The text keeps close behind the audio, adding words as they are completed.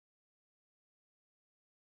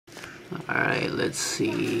Alright, let's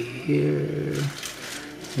see here.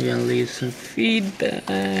 We're gonna leave some feedback.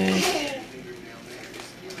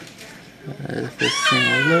 If this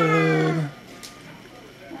thing will load.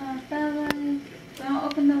 Don't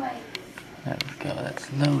open the light. There we go,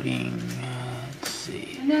 that's loading. Let's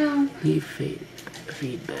see. No. Leave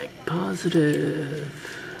feedback positive.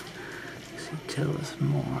 Let's see, tell us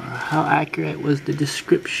more. How accurate was the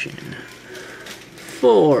description?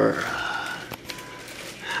 4.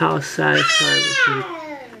 How satisfied was the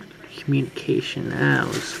communication? That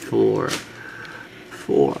was 4.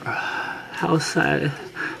 4.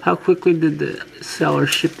 How quickly did the seller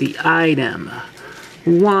ship the item?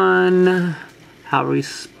 1. How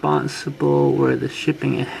responsible were the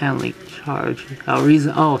shipping and handling charge? How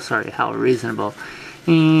reasonable.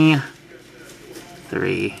 3.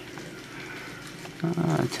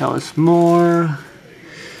 Tell us more.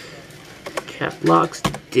 Cap locks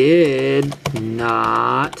did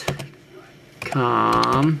not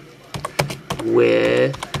come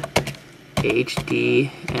with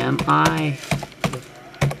HDMI.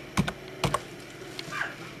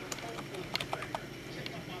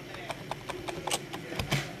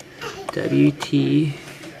 WTH.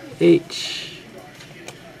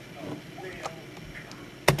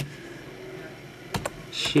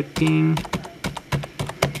 Shipping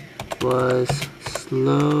was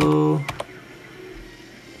slow,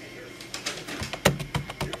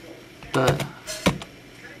 but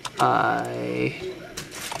I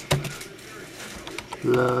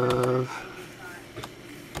love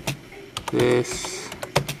this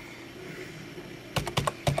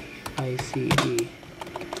ICE.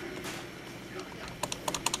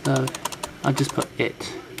 I'll just put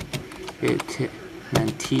it, and then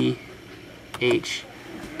THX.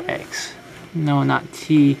 No, not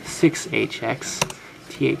T6HX,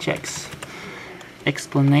 THX.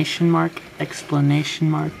 Explanation mark.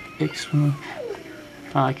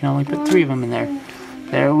 I can only put 3 of them in there.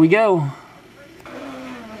 There we go.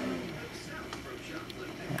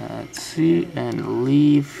 Let's see, and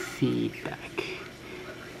leave feedback.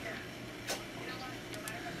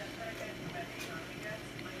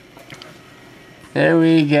 There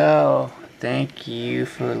we go. Thank you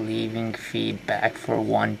for leaving feedback for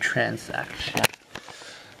 1 transaction.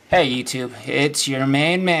 Hey YouTube, it's your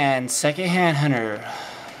main man, Secondhand Hunter.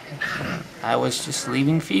 I was just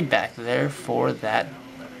leaving feedback there for that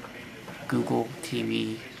Google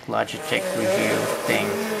TV Logitech Revue thing,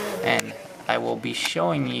 and I will be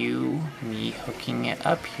showing you me hooking it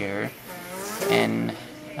up here in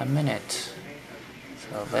a minute.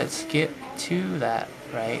 So let's get to that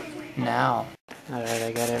right now. Alright,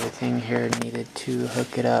 I got everything here needed to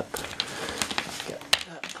hook it up. Got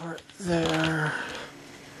that part there.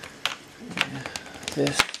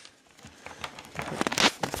 This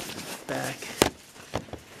back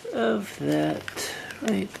of that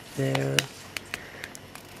right there.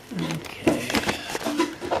 Okay.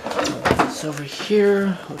 This over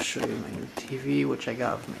here. I'll show you my new TV, which I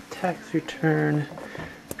got with my tax return.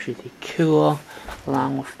 Pretty cool.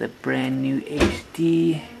 Along with the brand new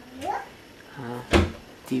HD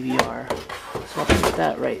DVR. So I'll put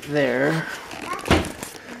that right there.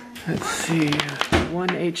 Let's see. 1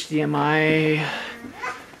 HDMI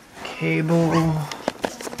cable.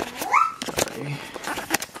 Sorry.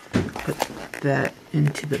 Put that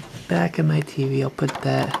into the back of my TV. I'll put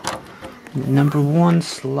that in the number 1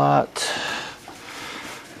 slot.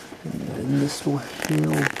 And then this will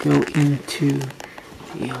go into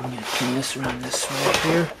the, I'm going to turn this around this way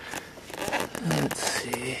here. Let's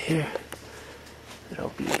see here. It'll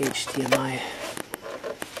be HDMI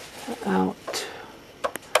out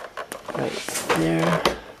right there.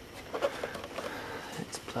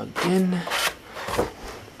 It's plugged in.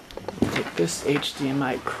 Take this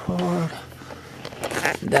HDMI cord.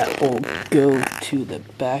 That will go to the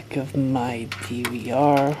back of my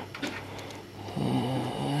DVR.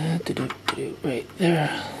 Right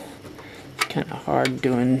there. It's kind of hard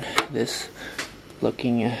doing this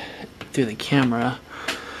looking through the camera.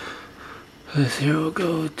 Here we'll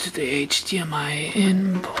go to the HDMI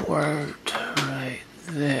in port right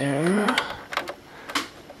there.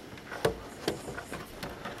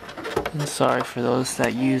 And sorry for those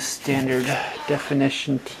that use standard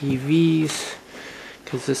definition TVs,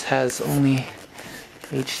 because this has only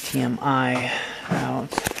HDMI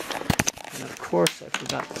out. And of course I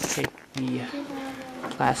forgot to take the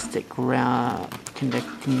plastic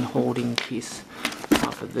connecting holding piece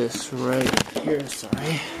off of this right here,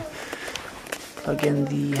 sorry. Plug in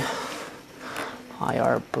the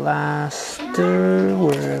IR blaster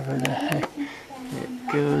wherever the heck it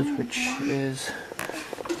goes, which is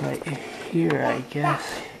right here, I guess.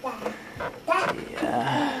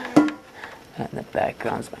 Yeah. And the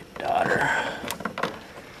background's my daughter.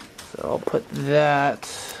 So I'll put that.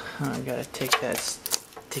 I gotta take that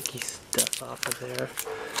sticky stuff off of there.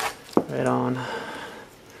 Right on.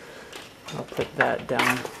 I'll put that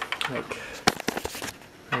down like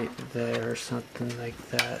right there or something like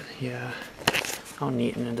that. Yeah. I'll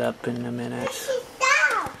neaten it up in a minute.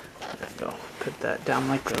 There we go. Put that down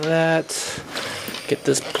like that. Get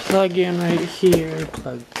this plug in right here.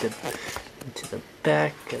 Plug it into the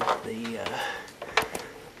back of the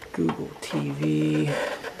Google TV.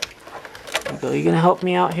 There we go. You gonna help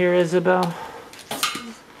me out here, Isabel?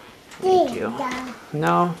 Thank you.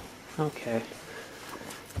 No? Okay.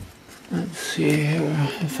 Let's see here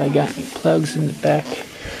if I got any plugs in the back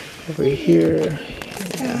over here.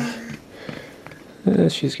 Yeah.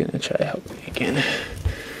 She's gonna try to help me again.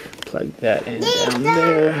 Plug that in down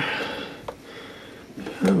there.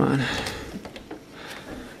 Come on.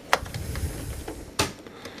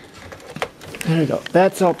 There we go.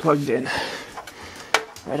 That's all plugged in.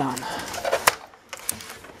 Right on.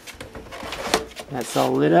 That's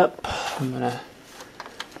all lit up. I'm gonna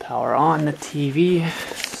power on the TV.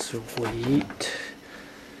 Sweet.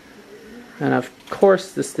 And of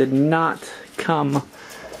course, this did not come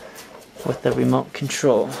with the remote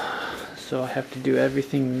control. So I have to do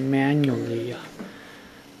everything manually.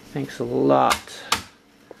 Thanks a lot,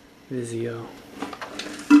 Vizio.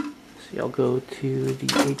 See, I'll go to the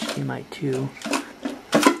HDMI 2.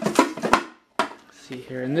 See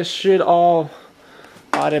here, and this should all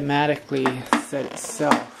automatically set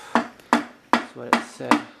itself. That's what it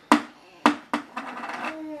said.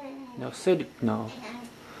 No, no.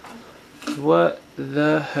 What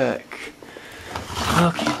the heck?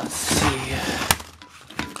 Okay, let's see.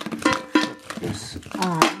 Put this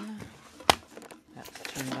on. That's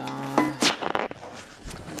turned on.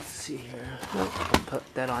 Let's see here. Oh, I'll put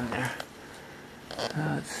that on there.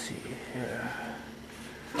 Let's see here.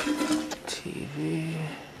 TV.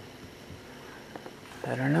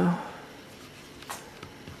 I don't know.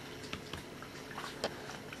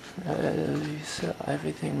 So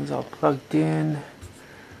everything was all plugged in.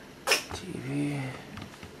 TV.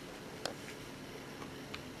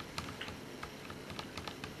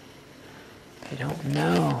 I don't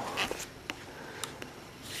know.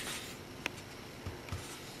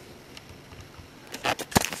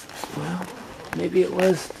 Well, maybe it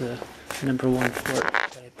was the #1 port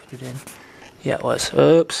that I put it in. Yeah, it was.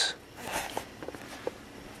 Oops.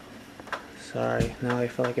 Sorry, now I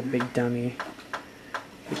feel like a big dummy.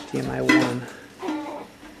 HDMI 1.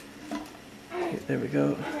 There we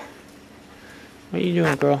go. What are you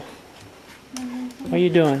doing, girl? What are you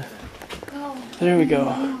doing? There we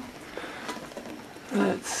go.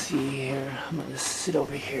 Let's see here. I'm going to sit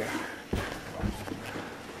over here. It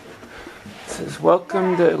says,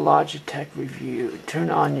 welcome to Logitech Revue. Turn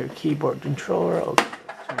on your keyboard controller. Okay,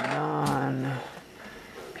 turn it on.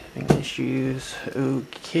 Having issues.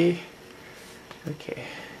 Okay. Okay.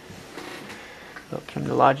 Welcome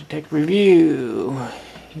to Logitech Revue.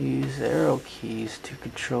 Use the arrow keys to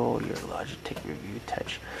control your Logitech Revue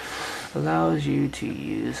touch. Allows you to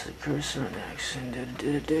use the cursor and action.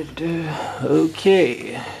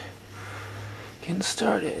 Okay. Getting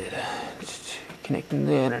started. Connecting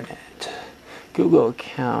the internet. Google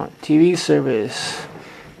account. TV service.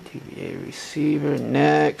 TVA receiver.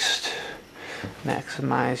 Next.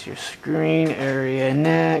 Maximize your screen area.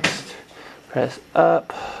 Next. Press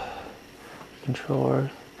up.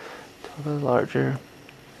 Controller. Toggle larger.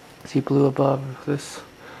 See blue above this.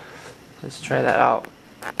 Let's try that out.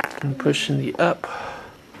 I'm pushing the up.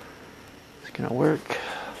 It's gonna work.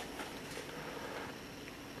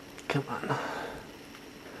 Come on.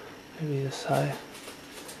 Maybe this side.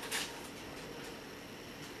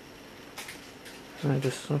 I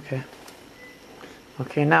just okay.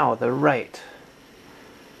 Okay, now the right.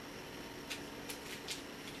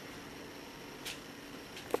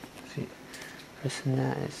 See, pressing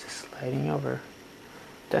that is just sliding over.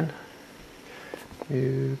 Done.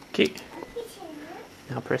 Okay.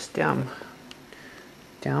 Now press down.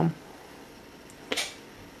 Down.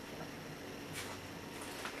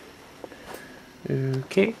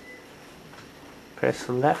 Okay. Press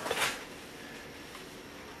left.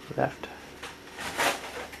 Left.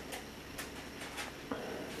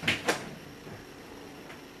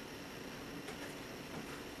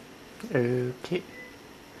 Okay.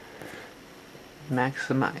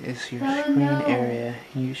 Maximize your screen area.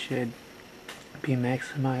 You should be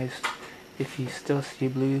maximized. If you still see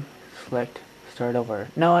blue, select start over.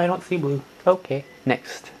 No, I don't see blue. Okay,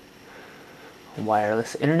 next.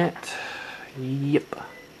 Wireless internet. Yep.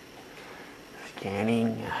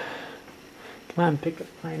 Scanning. Come on, pick up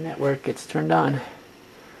my network. It's turned on.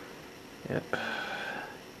 Yep.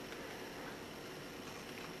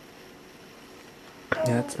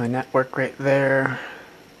 That's my network right there.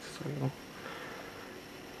 So,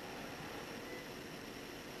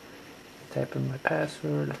 type in my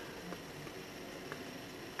password.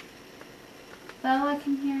 Well, I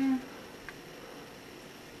can hear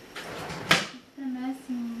the mess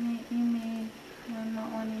you made when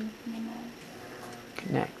not wanting to be mad.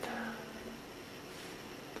 Connect.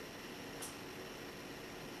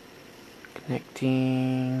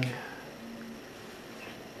 Connecting.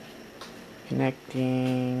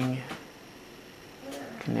 Connecting.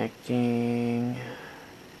 Connecting.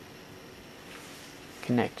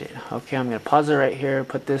 Connected. Okay, I'm going to pause it right here,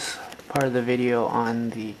 put this part of the video on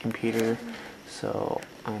the computer so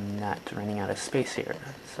I'm not running out of space here.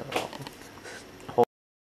 So